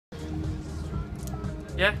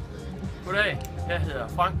Ja, goddag. Jeg hedder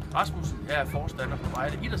Frank Rasmussen. Jeg er forstander på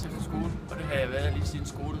Vejle Idrætsefterskole, og det har jeg været lige siden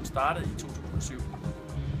skolen startede i 2007.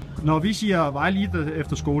 Når vi siger Vejle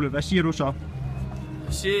Idrætsefterskole, hvad siger du så?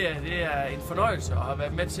 Jeg siger, at det er en fornøjelse at have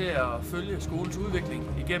været med til at følge skolens udvikling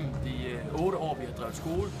igennem de 8 år, vi har drevet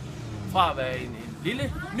skole. Fra at være en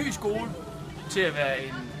lille, ny skole til at være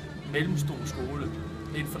en mellemstor skole.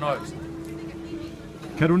 Det er en fornøjelse.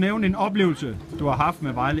 Kan du nævne en oplevelse, du har haft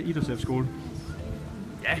med Vejle Idrætsefterskole?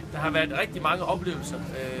 Ja, der har været rigtig mange oplevelser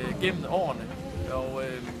gennem årene. Og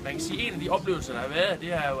man kan sige, at en af de oplevelser, der har været,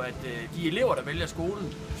 det er jo, at de elever, der vælger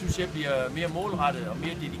skolen, synes jeg bliver mere målrettet og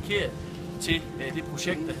mere dedikeret til det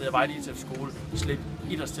projekt, der hedder Vejle Idrætsefterskole. Slip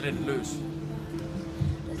idrætstalentet løs.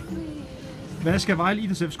 Hvad skal Vejle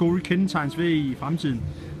Idrætsefterskole kendetegnes ved i fremtiden?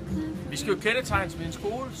 Vi skal jo kendetegnes ved en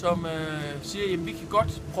skole, som siger, at vi kan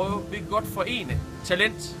godt forene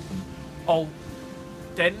talent og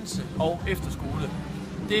dannelse og efterskole.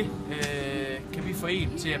 Det kan vi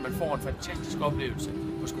forene til, at man får en fantastisk oplevelse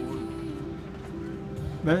på skolen.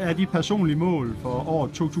 Hvad er de personlige mål for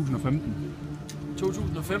året 2015?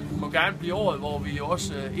 2015 må gerne blive året, hvor vi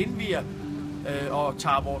også indvier og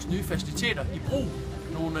tager vores nye faciliteter i brug.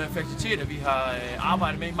 Nogle faciliteter, vi har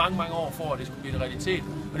arbejdet med i mange, mange år for, at det skulle blive en realitet.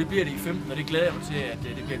 Og det bliver det i 15, og det glæder jeg mig til, at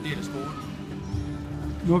det bliver en del af skolen.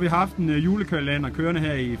 Nu har vi haft en julekalender kørende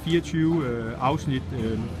her i 24 afsnit.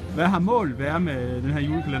 Hvad har målet været med den her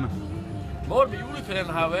julekalender? Målet med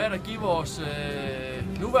julekalender har været at give vores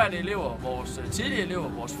nuværende elever, vores tidligere elever,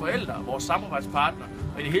 vores forældre, vores samarbejdspartnere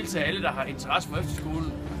og i det hele taget alle, der har interesse for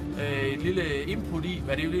efterskolen, et lille input i,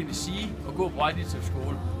 hvad det vil egentlig sige at gå på Vejle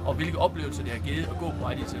Idrætsefterskole, og hvilke oplevelser det har givet at gå på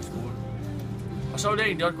Vejle Idrætsefterskole. Og så vil jeg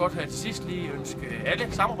egentlig også godt have til sidst lige ønske alle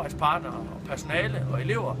samarbejdspartnere og personale og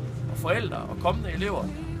elever og forældre og kommende elever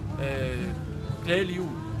glædelig jul.